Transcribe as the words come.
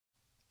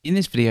In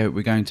this video,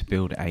 we're going to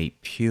build a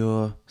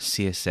pure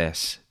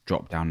CSS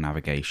drop-down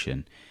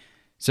navigation.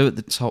 So at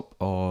the top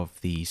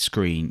of the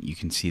screen, you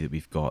can see that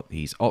we've got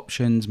these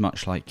options,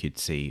 much like you'd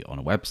see on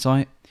a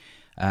website.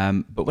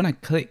 But when I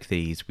click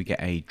these, we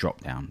get a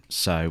drop-down.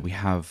 So we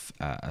have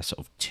a sort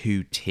of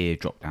two-tier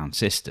drop-down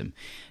system.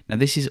 Now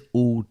this is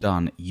all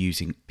done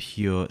using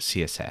pure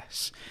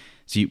CSS.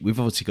 So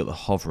we've obviously got the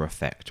hover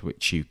effect,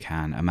 which you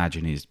can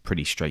imagine is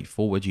pretty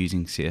straightforward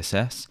using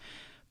CSS.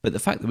 But the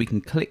fact that we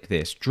can click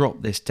this,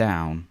 drop this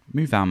down,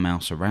 move our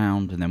mouse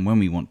around, and then when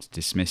we want to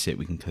dismiss it,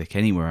 we can click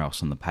anywhere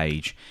else on the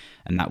page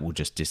and that will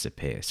just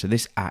disappear. So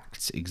this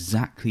acts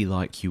exactly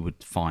like you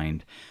would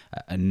find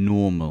a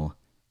normal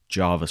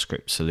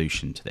JavaScript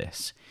solution to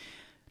this.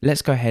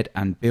 Let's go ahead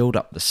and build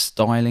up the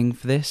styling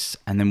for this,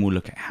 and then we'll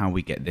look at how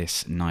we get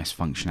this nice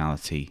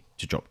functionality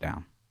to drop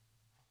down.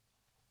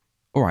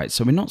 Alright,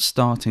 so we're not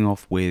starting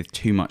off with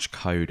too much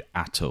code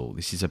at all.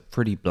 This is a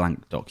pretty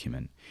blank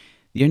document.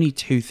 The only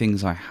two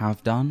things I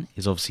have done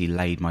is obviously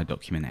laid my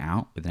document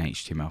out with an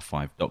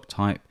HTML5 doc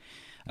type,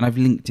 and I've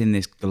linked in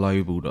this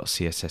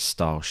global.css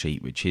style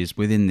sheet, which is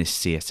within this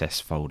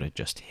CSS folder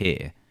just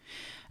here.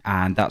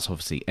 And that's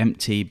obviously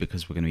empty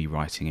because we're going to be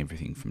writing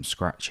everything from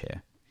scratch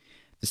here.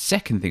 The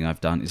second thing I've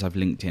done is I've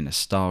linked in a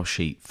style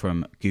sheet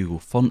from Google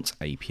Fonts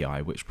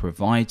API, which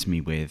provides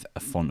me with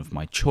a font of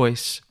my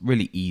choice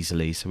really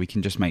easily, so we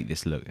can just make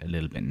this look a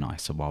little bit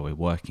nicer while we're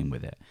working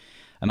with it.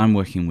 And I'm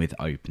working with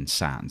Open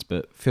Sans,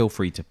 but feel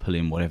free to pull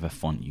in whatever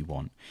font you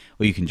want,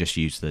 or you can just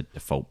use the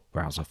default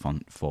browser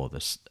font for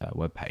this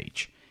web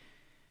page.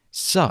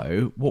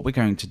 So what we're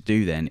going to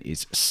do then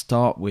is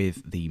start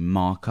with the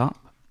markup.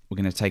 We're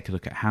going to take a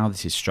look at how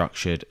this is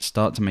structured,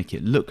 start to make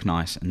it look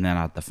nice, and then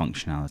add the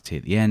functionality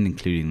at the end,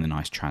 including the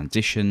nice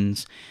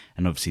transitions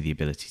and obviously the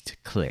ability to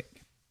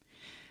click.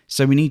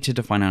 So we need to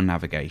define our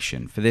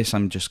navigation. For this,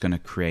 I'm just going to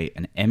create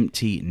an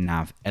empty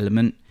nav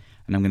element,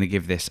 and I'm going to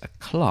give this a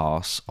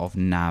class of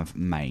nav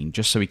main,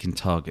 just so we can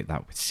target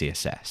that with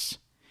CSS.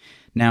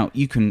 Now,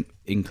 you can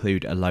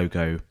include a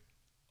logo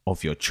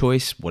of your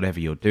choice, whatever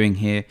you're doing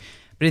here,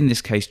 but in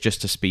this case,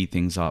 just to speed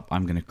things up,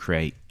 I'm going to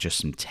create just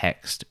some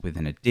text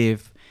within a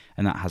div,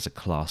 and that has a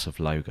class of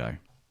logo.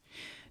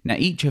 Now,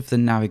 each of the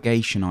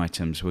navigation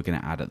items we're going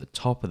to add at the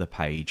top of the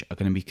page are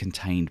going to be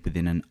contained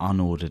within an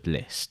unordered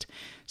list.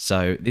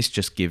 So this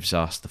just gives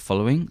us the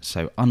following,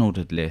 so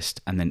unordered list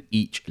and then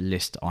each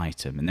list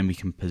item, and then we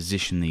can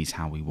position these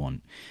how we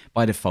want.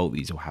 By default,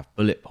 these will have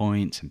bullet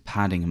points and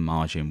padding and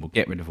margin. We'll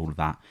get rid of all of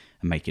that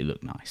and make it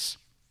look nice.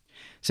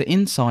 So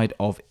inside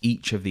of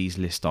each of these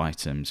list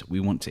items, we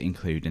want to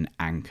include an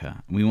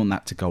anchor. We want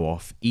that to go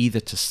off either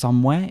to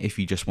somewhere, if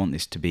you just want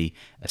this to be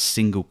a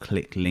single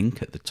click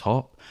link at the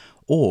top,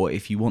 or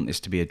if you want this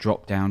to be a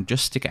drop down,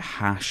 just stick a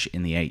hash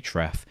in the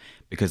href,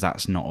 because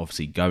that's not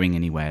obviously going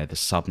anywhere. The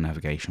sub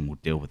navigation will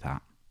deal with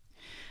that.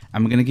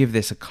 And we're going to give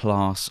this a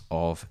class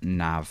of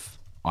nav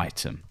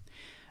item.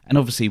 And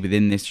obviously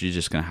within this, you're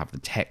just going to have the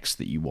text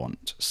that you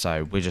want.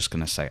 So we're just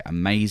going to say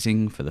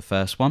amazing for the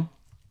first one.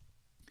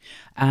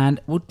 And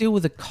we'll deal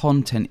with the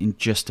content in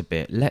just a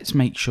bit. Let's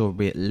make sure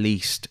we at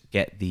least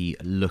get the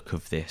look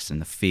of this and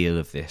the feel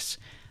of this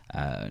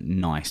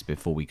nice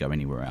before we go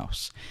anywhere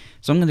else.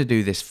 So I'm going to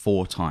do this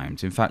 4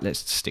 times. In fact,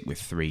 let's stick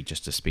with 3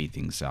 just to speed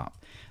things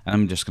up. And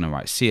I'm just going to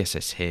write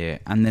CSS here,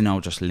 and then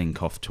I'll just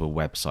link off to a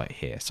website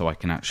here, so I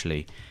can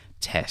actually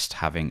test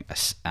having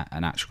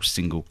an actual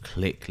single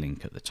click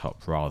link at the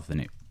top rather than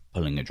it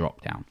pulling a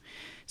drop down.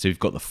 So we've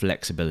got the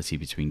flexibility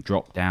between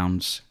drop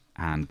downs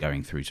and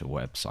going through to a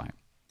website.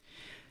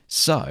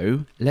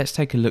 So let's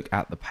take a look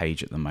at the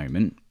page at the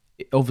moment.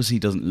 It obviously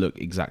doesn't look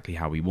exactly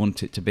how we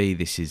want it to be.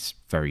 This is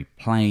very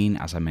plain.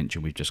 As I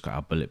mentioned, we've just got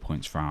our bullet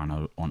points for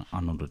our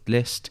unordered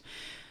list.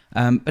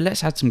 But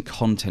let's add some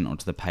content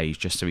onto the page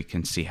just so we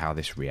can see how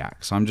this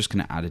reacts. So I'm just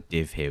going to add a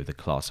div here with a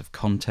class of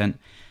content,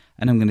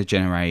 and I'm going to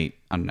generate,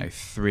 I don't know,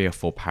 3 or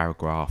 4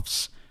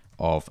 paragraphs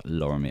of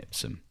lorem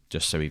ipsum,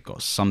 just so we've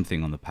got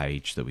something on the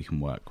page that we can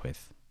work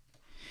with.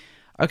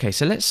 Okay,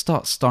 so let's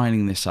start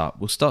styling this up.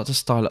 We'll start to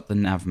style up the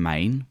nav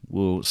main.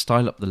 We'll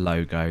style up the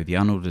logo, the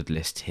unordered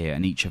list here,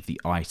 and each of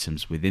the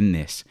items within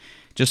this,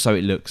 just so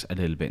it looks a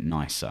little bit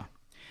nicer.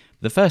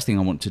 The first thing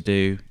I want to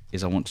do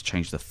is I want to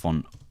change the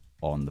font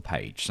on the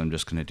page. So I'm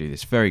just going to do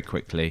this very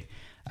quickly.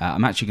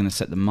 I'm actually going to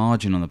set the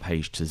margin on the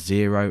page to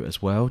 0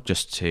 as well,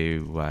 just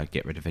to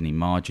get rid of any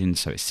margin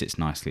so it sits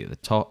nicely at the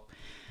top.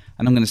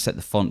 And I'm going to set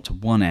the font to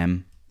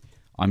 1M.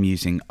 I'm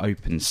using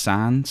Open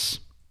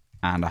Sans,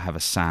 and I have a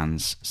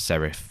sans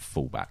serif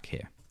fallback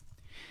here.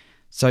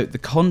 So the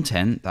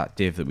content, that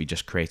div that we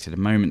just created a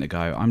moment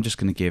ago, I'm just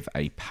going to give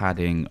a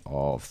padding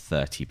of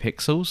 30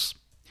 pixels.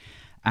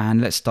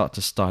 And let's start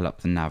to style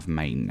up the nav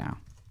main now,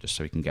 just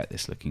so we can get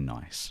this looking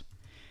nice.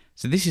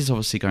 So this is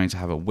obviously going to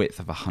have a width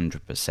of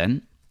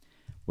 100%.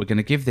 We're going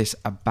to give this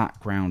a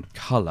background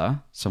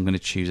color. So I'm going to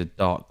choose a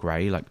dark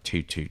gray like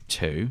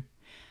 222.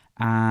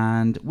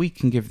 And we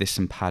can give this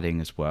some padding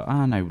as well.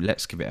 No,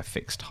 let's give it a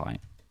fixed height.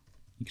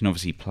 You can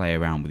obviously play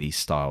around with these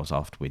styles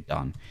after we're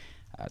done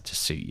to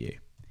suit you.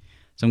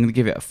 So I'm going to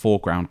give it a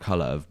foreground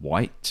color of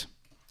white.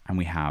 and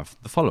we have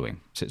the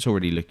following. So it's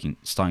already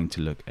starting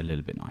to look a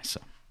little bit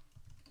nicer.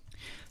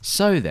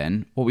 So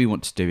then what we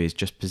want to do is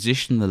just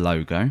position the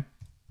logo,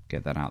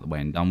 get that out of the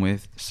way and done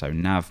with. So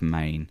nav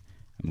main,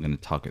 I'm going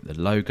to target the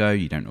logo.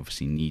 You don't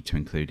obviously need to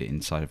include it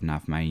inside of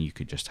nav main. You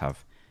could just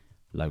have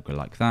logo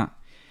like that.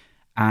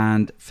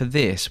 And for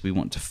this, we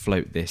want to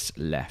float this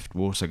left.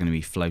 We're also going to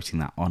be floating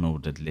that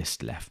unordered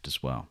list left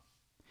as well.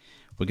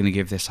 We're going to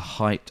give this a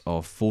height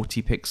of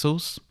 40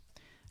 pixels,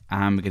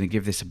 and we're going to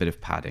give this a bit of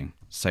padding.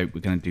 So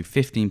we're going to do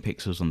 15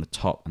 pixels on the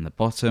top and the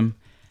bottom,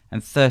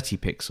 and 30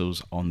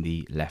 pixels on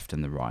the left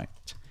and the right.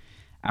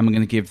 And we're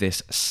going to give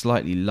this a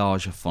slightly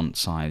larger font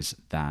size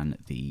than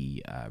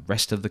the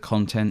rest of the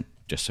content,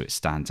 just so it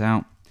stands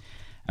out.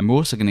 And we're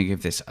also going to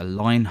give this a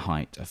line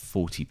height of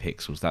 40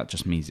 pixels. That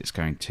just means it's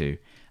going to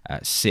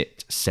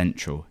sit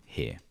central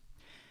here.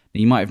 Now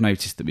you might have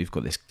noticed that we've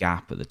got this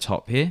gap at the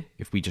top here.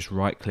 If we just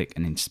right click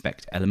and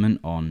inspect element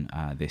on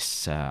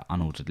this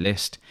unordered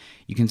list,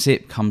 you can see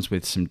it comes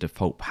with some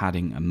default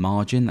padding and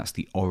margin. That's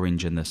the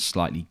orange and the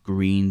slightly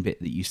green bit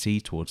that you see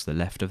towards the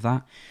left of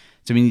that.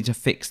 So we need to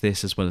fix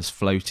this as well as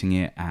floating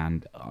it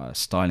and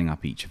styling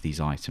up each of these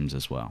items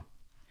as well.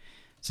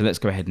 So let's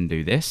go ahead and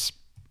do this.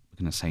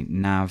 We're going to say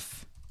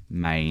nav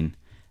main.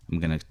 I'm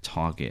going to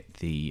target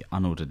the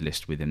unordered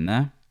list within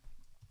there.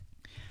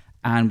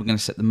 And we're going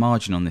to set the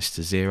margin on this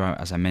to 0,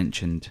 as I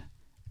mentioned,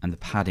 and the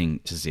padding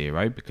to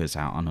 0 because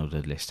our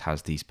unordered list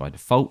has these by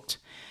default.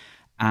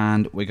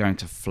 And we're going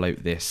to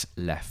float this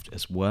left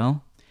as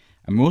well.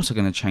 And we're also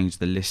going to change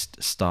the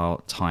list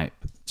style type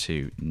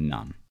to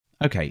none.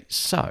 Okay,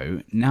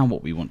 so now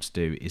what we want to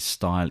do is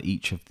style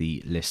each of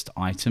the list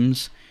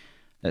items.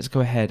 Let's go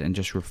ahead and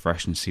just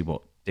refresh and see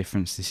what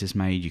difference this has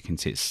made. You can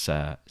see it's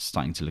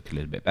starting to look a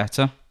little bit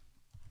better.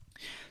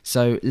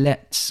 So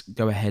let's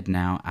go ahead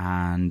now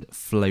and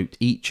float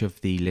each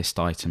of the list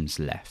items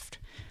left.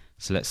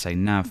 So let's say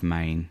nav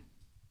main,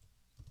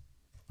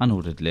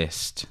 unordered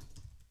list,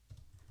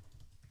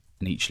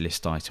 and each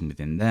list item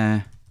within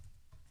there,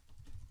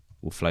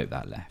 we'll float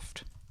that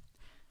left.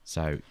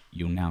 So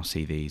you'll now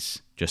see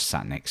these just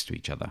sat next to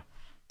each other.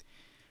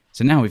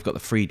 So now we've got the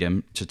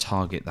freedom to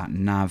target that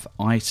nav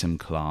item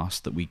class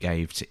that we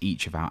gave to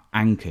each of our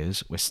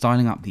anchors. We're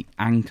styling up the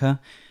anchor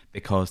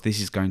because this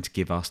is going to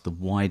give us the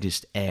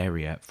widest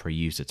area for a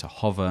user to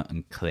hover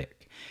and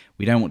click.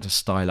 We don't want to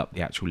style up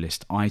the actual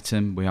list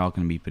item. We are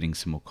going to be putting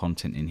some more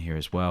content in here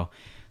as well.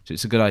 So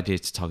it's a good idea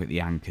to target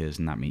the anchors,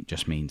 and that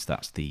just means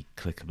that's the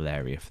clickable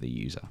area for the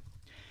user.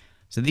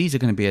 So these are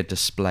going to be a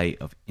display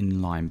of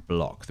inline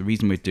block. The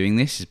reason we're doing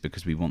this is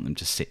because we want them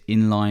to sit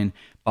inline,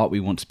 but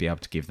we want to be able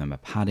to give them a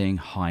padding,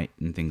 height,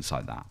 and things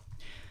like that.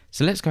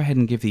 So let's go ahead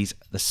and give these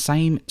the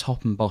same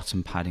top and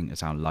bottom padding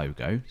as our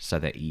logo, so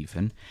they're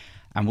even.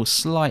 And we'll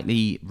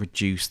slightly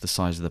reduce the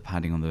size of the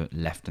padding on the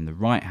left and the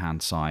right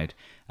hand side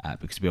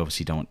because we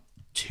obviously don't want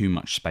too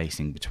much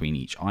spacing between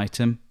each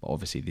item, but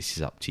obviously this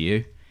is up to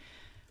you.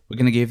 We're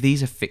going to give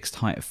these a fixed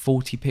height of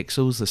 40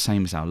 pixels, the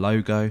same as our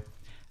logo.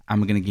 And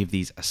we're going to give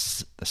these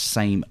the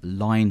same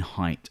line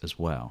height as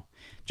well,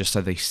 just so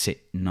they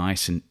sit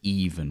nice and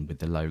even with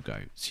the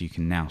logo. So you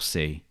can now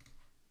see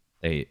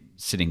they're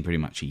sitting pretty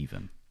much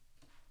even.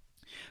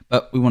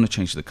 But we want to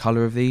change the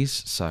color of these,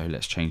 so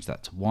let's change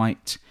that to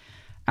white.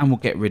 And we'll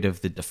get rid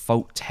of the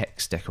default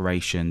text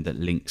decoration that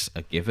links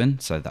are given.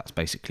 So that's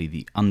basically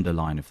the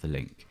underline of the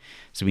link.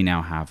 So we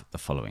now have the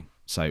following.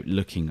 So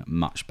looking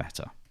much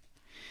better.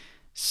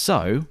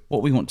 So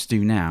what we want to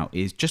do now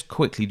is just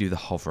quickly do the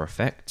hover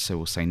effect. So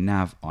we'll say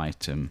nav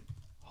item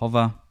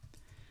hover,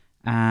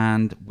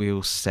 and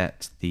we'll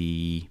set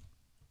the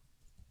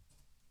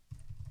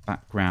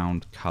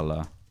background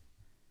color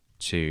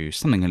to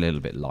something a little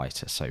bit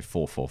lighter, so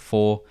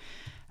 444,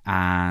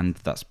 and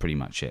that's pretty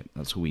much it.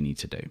 That's all we need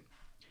to do.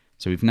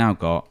 So we've now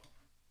got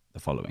the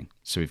following.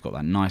 So we've got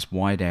that nice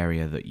wide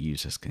area that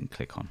users can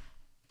click on.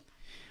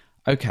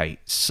 Okay,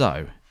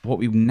 so what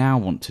we now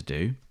want to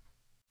do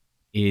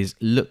is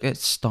look at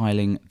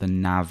styling the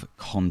nav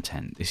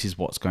content. This is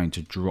what's going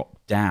to drop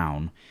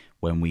down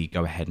when we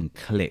go ahead and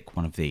click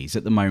one of these.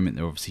 At the moment,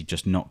 they're obviously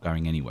just not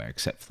going anywhere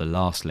except for the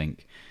last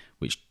link,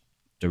 which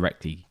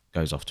directly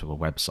goes off to a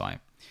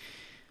website.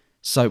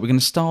 So we're going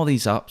to style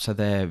these up so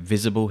they're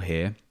visible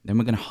here. Then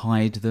we're going to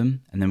hide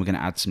them, and then we're going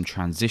to add some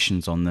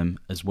transitions on them,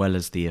 as well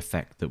as the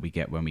effect that we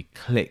get when we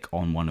click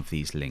on one of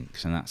these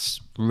links. And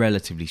that's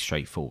relatively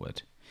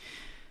straightforward.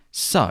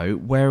 So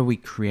where are we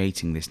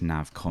creating this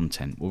nav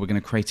content? Well, we're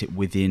going to create it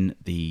within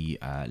the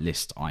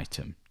list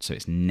item. So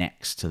it's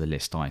next to the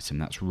list item.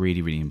 That's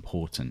really, really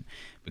important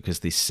because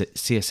the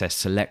CSS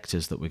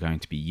selectors that we're going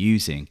to be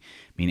using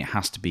mean it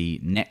has to be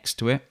next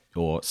to it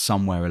or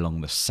somewhere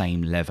along the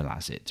same level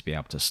as it to be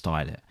able to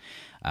style it.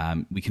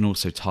 We can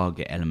also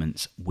target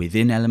elements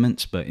within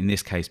elements, but in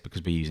this case,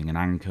 because we're using an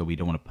anchor, we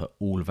don't want to put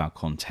all of our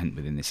content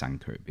within this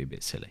anchor. It'd be a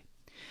bit silly.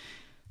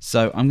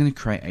 So I'm going to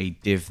create a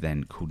div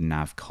then called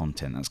nav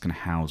content. That's going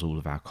to house all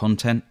of our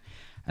content.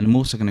 And I'm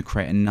also going to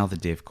create another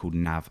div called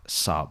nav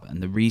sub.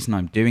 And the reason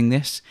I'm doing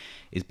this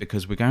is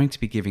because we're going to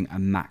be giving a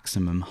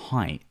maximum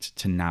height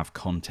to nav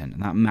content.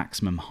 And that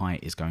maximum height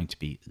is going to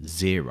be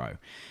 0.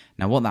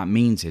 Now what that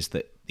means is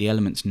that the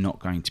element's not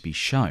going to be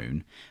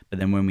shown, but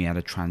then when we add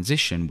a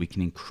transition, we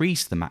can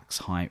increase the max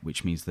height,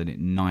 which means that it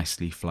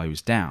nicely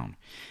flows down.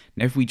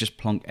 Now if we just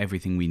plonk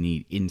everything we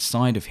need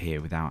inside of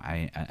here without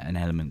an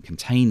element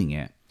containing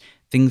it,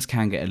 things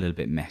can get a little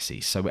bit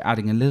messy. So we're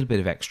adding a little bit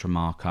of extra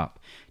markup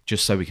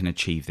just so we can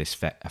achieve this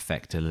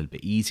effect a little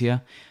bit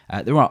easier.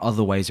 There are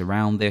other ways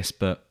around this,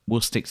 but we'll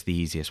stick to the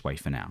easiest way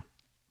for now.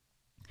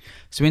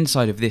 So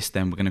inside of this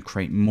then, we're going to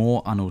create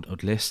more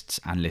unordered lists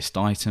and list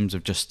items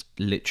of just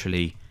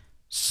literally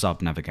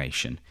sub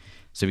navigation.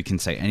 So we can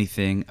say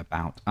anything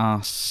about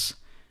us.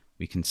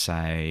 We can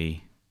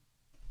say,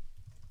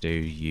 do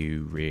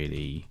you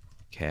really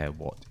care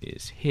what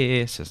is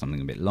here? So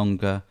something a bit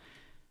longer.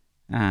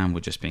 And we're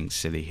just being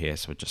silly here,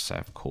 so we'll just say,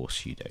 of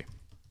course you do.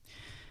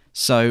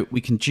 So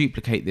we can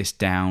duplicate this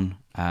down.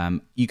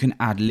 You can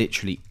add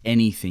literally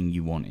anything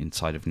you want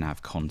inside of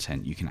nav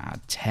content. You can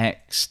add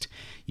text,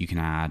 you can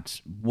add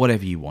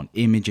whatever you want,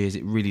 images,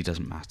 it really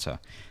doesn't matter.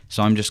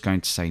 So I'm just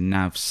going to say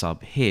nav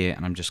sub here,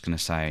 and I'm just going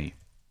to say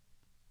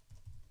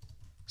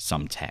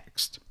some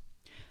text.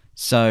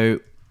 So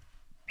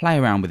play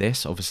around with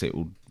this. Obviously it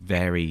will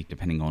vary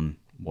depending on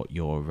what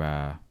your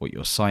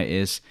site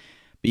is.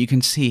 But you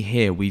can see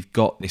here we've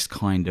got this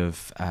kind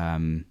of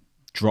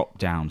drop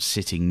down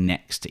sitting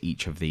next to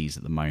each of these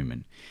at the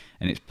moment.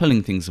 And it's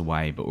pulling things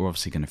away, but we're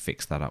obviously going to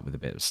fix that up with a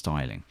bit of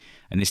styling.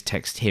 And this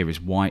text here is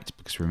white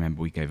because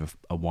remember we gave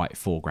a white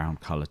foreground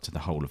color to the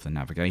whole of the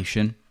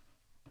navigation.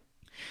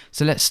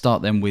 So let's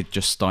start then with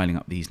just styling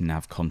up these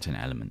nav content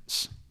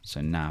elements.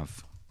 So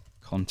nav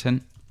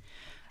content.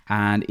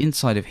 And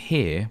inside of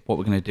here, what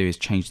we're going to do is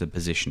change the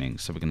positioning.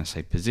 So we're going to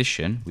say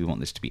position. We want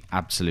this to be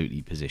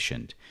absolutely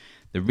positioned.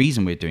 The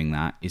reason we're doing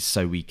that is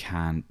so we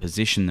can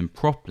position them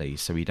properly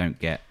so we don't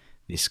get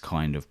this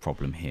kind of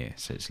problem here.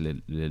 So it's a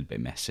little bit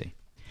messy.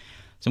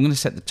 So I'm going to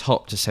set the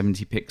top to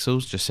 70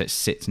 pixels just so it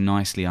sits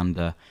nicely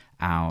under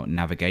our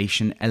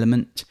navigation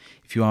element.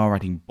 If you are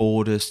adding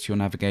borders to your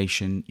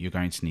navigation, you're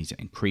going to need to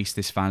increase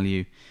this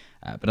value.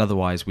 But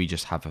otherwise, we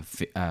just have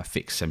a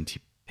fixed 70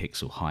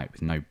 pixel height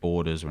with no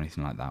borders or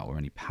anything like that or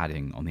any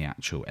padding on the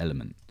actual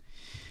element.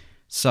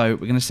 So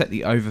we're going to set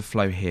the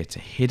overflow here to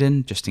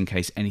hidden, just in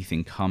case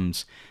anything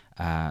comes,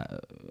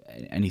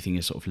 anything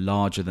is sort of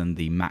larger than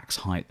the max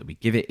height that we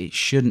give it. It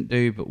shouldn't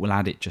do, but we'll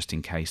add it just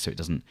in case so it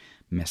doesn't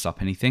mess up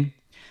anything.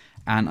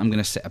 And I'm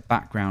going to set a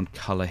background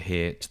color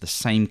here to the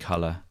same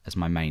color as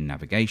my main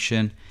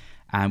navigation.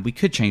 And we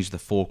could change the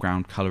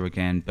foreground color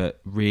again,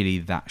 but really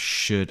that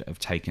should have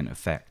taken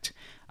effect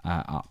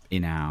up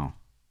in our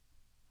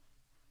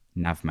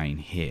nav main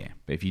here.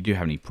 But if you do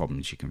have any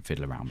problems, you can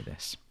fiddle around with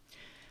this.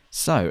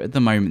 So at the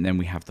moment then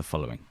we have the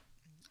following.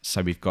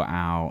 So we've got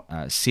our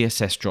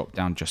CSS drop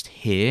down just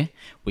here,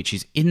 which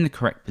is in the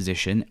correct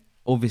position.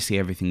 Obviously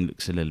everything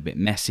looks a little bit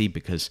messy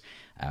because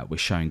we're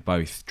showing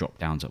both drop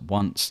downs at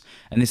once.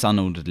 And this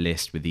unordered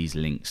list with these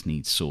links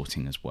needs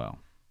sorting as well.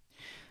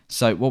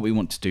 So what we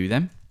want to do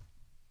then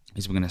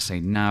is we're going to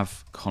say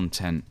nav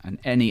content and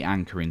any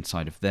anchor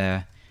inside of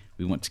there.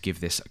 We want to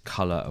give this a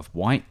color of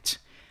white.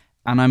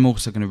 And I'm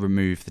also going to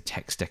remove the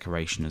text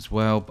decoration as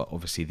well, but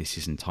obviously this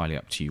is entirely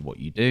up to you what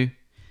you do.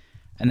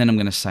 And then I'm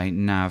going to say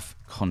nav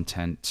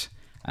content,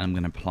 and I'm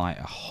going to apply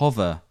a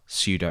hover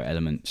pseudo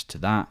element to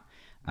that.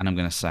 And I'm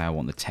going to say I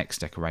want the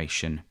text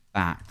decoration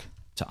back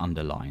to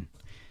underline.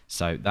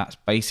 So that's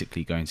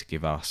basically going to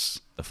give us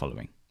the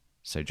following.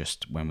 So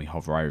just when we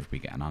hover over, we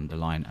get an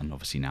underline, and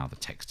obviously now the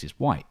text is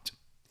white.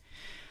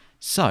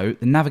 So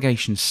the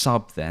navigation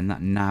sub then,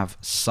 that nav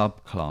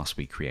sub class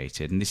we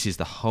created, and this is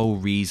the whole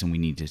reason we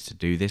needed to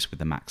do this with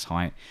the max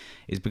height,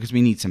 is because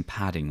we need some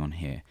padding on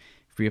here.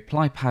 If we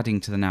apply padding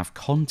to the nav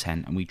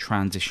content and we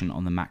transition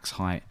on the max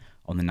height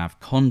on the nav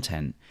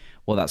content,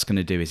 what that's going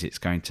to do is it's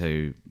going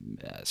to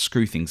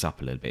screw things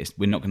up a little bit.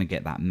 We're not going to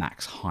get that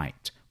max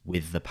height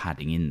with the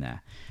padding in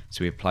there.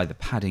 So we apply the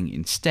padding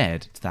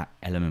instead to that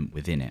element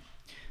within it.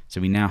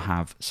 So we now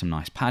have some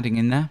nice padding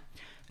in there.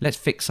 Let's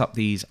fix up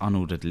these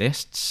unordered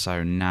lists.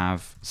 So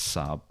nav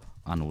sub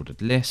unordered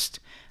list,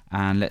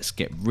 and let's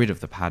get rid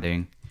of the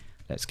padding.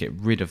 Let's get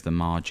rid of the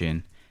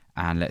margin,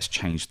 and let's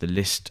change the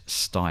list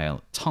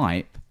style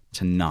type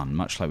to none,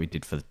 much like we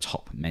did for the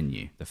top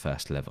menu, the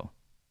first level.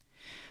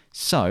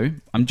 So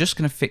I'm just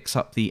going to fix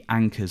up the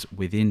anchors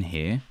within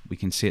here. We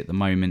can see at the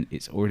moment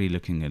it's already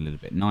looking a little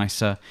bit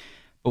nicer.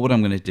 But what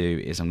I'm going to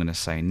do is I'm going to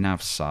say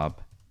nav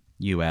sub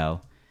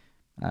ul.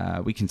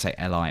 We can say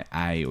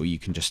LIA, or you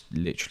can just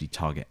literally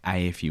target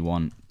A if you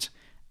want.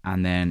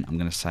 And then I'm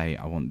going to say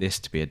I want this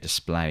to be a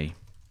display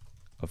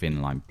of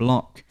inline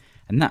block.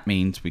 And that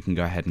means we can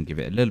go ahead and give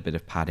it a little bit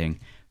of padding,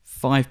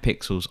 5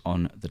 pixels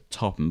on the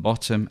top and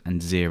bottom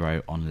and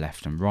 0 on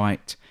left and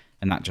right.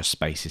 And that just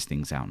spaces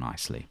things out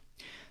nicely.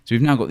 So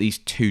we've now got these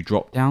two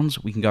drop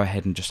downs. We can go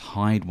ahead and just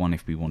hide one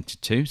if we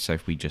wanted to. So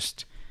if we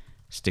just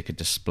stick a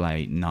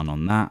display none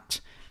on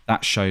that,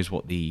 that shows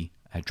what the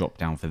drop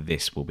down for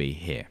this will be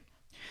here.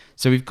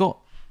 So we've got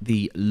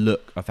the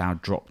look of our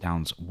drop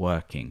downs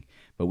working,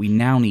 but we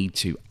now need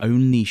to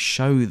only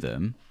show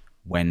them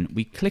when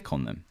we click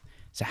on them.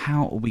 So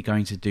how are we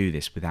going to do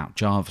this without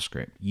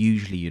JavaScript?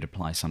 Usually you'd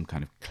apply some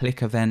kind of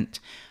click event,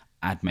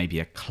 add maybe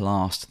a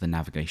class to the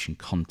navigation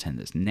content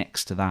that's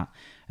next to that,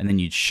 and then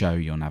you'd show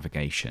your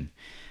navigation.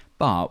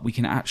 But we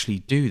can actually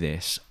do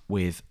this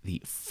with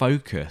the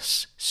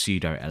focus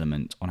pseudo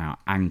element on our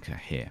anchor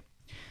here.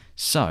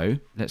 So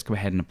let's go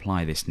ahead and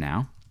apply this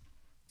now.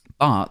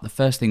 But the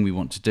first thing we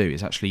want to do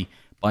is actually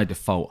by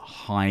default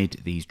hide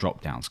these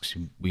drop downs because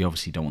we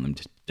obviously don't want them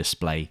to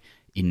display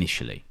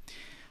initially.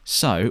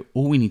 So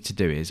all we need to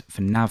do is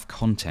for nav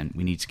content,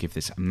 we need to give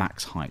this a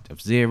max height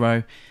of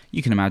 0.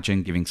 You can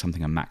imagine giving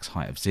something a max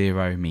height of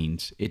 0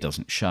 means it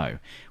doesn't show,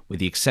 with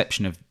the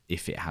exception of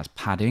if it has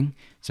padding.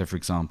 So for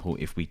example,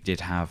 if we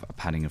did have a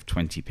padding of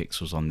 20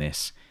 pixels on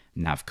this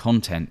nav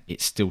content, it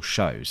still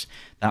shows.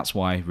 That's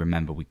why,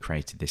 remember, we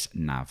created this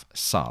nav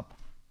sub.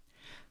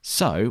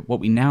 So what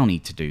we now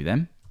need to do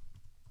then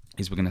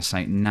is we're going to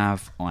say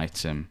nav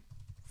item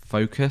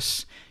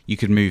focus. You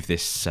could move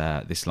this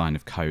this line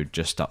of code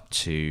just up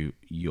to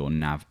your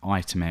nav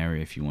item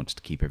area if you wanted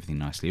to keep everything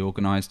nicely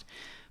organized,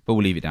 but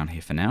we'll leave it down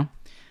here for now.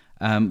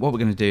 What we're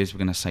going to do is we're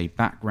going to say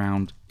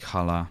background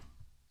color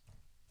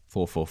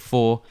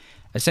 444.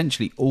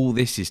 Essentially all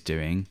this is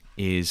doing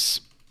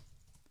is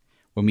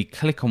when we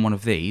click on one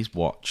of these,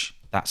 watch,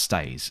 that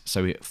stays.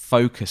 So it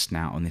focused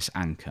now on this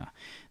anchor.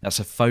 That's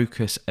a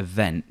focus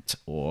event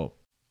or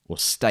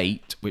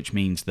state, which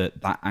means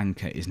that that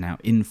anchor is now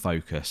in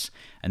focus,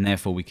 and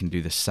therefore we can do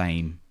the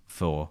same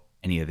for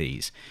any of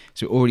these.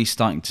 So we're already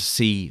starting to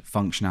see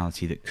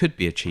functionality that could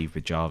be achieved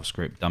with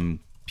JavaScript done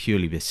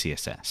purely with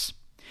CSS.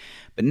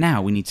 But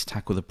now we need to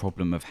tackle the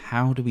problem of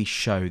how do we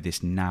show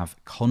this nav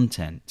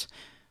content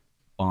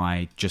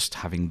by just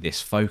having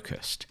this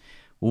focused.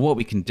 Well, what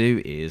we can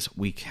do is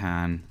we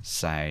can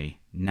say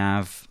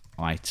nav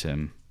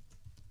item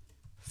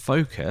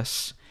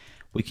focus.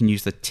 We can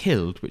use the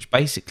tilde, which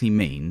basically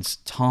means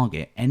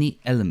target any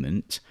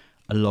element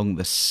along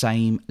the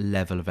same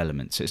level of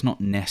elements. So it's not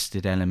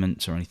nested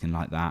elements or anything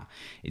like that.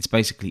 It's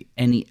basically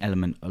any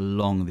element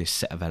along this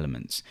set of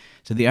elements.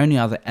 So the only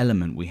other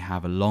element we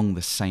have along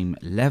the same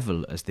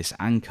level as this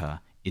anchor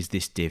is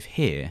this div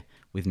here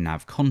with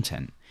nav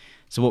content.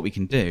 So what we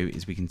can do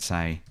is we can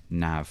say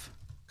nav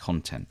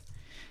content.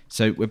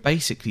 So we're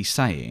basically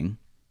saying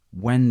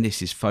when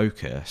this is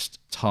focused,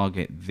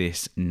 target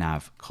this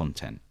nav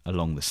content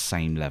along the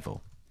same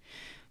level.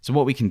 So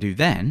what we can do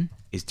then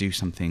is do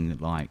something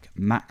like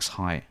max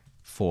height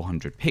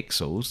 400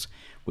 pixels,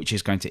 which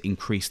is going to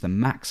increase the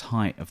max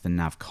height of the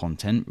nav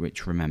content,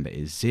 which remember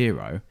is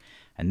 0.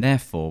 And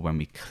therefore, when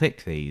we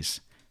click these,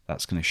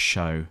 that's going to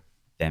show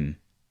them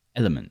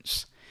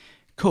elements.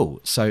 Cool.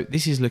 So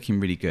this is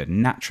looking really good.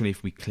 Naturally,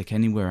 if we click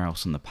anywhere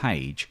else on the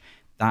page,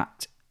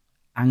 that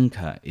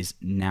anchor is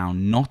now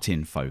not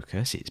in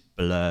focus. It's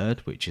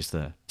blurred, which is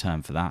the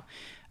term for that.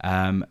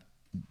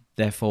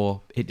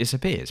 Therefore, it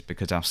disappears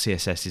because our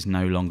CSS is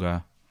no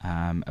longer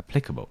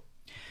applicable.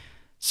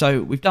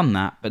 So we've done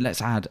that, but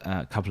let's add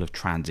a couple of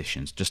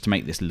transitions just to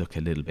make this look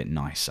a little bit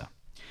nicer.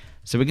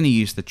 So we're going to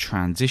use the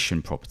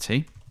transition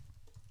property.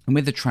 And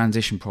with the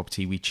transition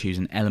property, we choose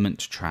an element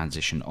to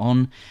transition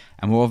on.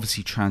 And we're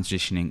obviously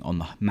transitioning on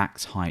the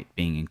max height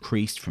being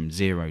increased from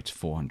 0 to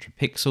 400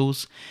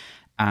 pixels.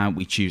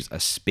 We choose a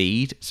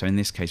speed. So in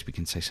this case, we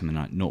can say something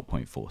like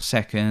 0.4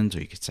 seconds,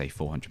 or you could say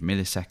 400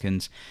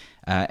 milliseconds,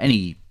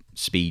 any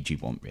speed you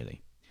want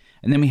really.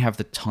 And then we have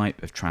the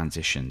type of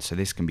transition. So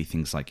this can be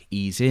things like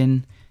ease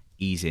in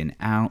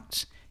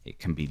out. It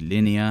can be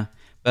linear,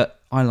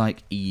 but I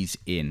like ease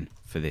in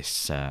for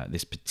this,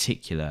 this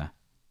particular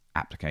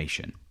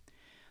application.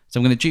 So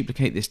I'm going to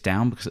duplicate this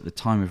down because at the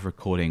time of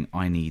recording,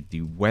 I need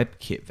the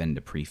WebKit vendor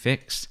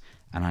prefix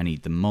and I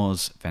need the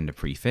Moz vendor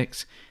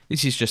prefix.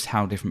 This is just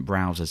how different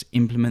browsers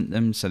implement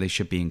them, so they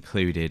should be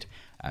included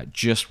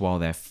just while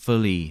they're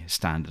fully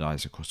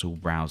standardized across all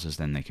browsers,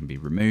 then they can be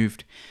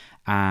removed.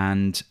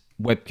 And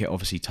WebKit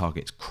obviously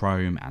targets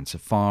Chrome and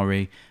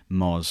Safari.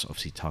 Moz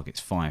obviously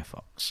targets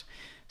Firefox.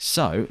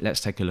 So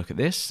let's take a look at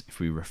this. If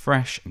we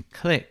refresh and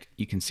click,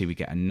 you can see we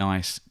get a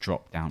nice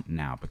drop down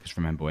now, because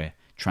remember we're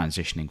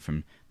transitioning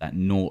from that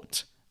 0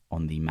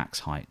 on the max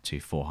height to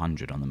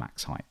 400 on the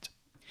max height.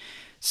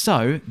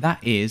 So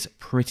that is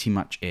pretty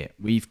much it.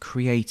 We've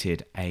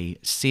created a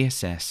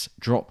CSS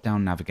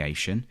drop-down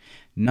navigation,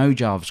 no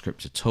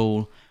JavaScript at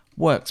all,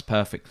 works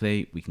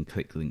perfectly. We can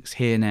click links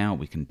here now,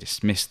 we can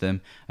dismiss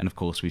them, and of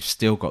course we've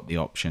still got the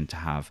option to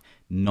have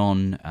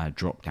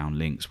non-drop-down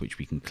links which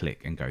we can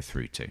click and go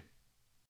through to.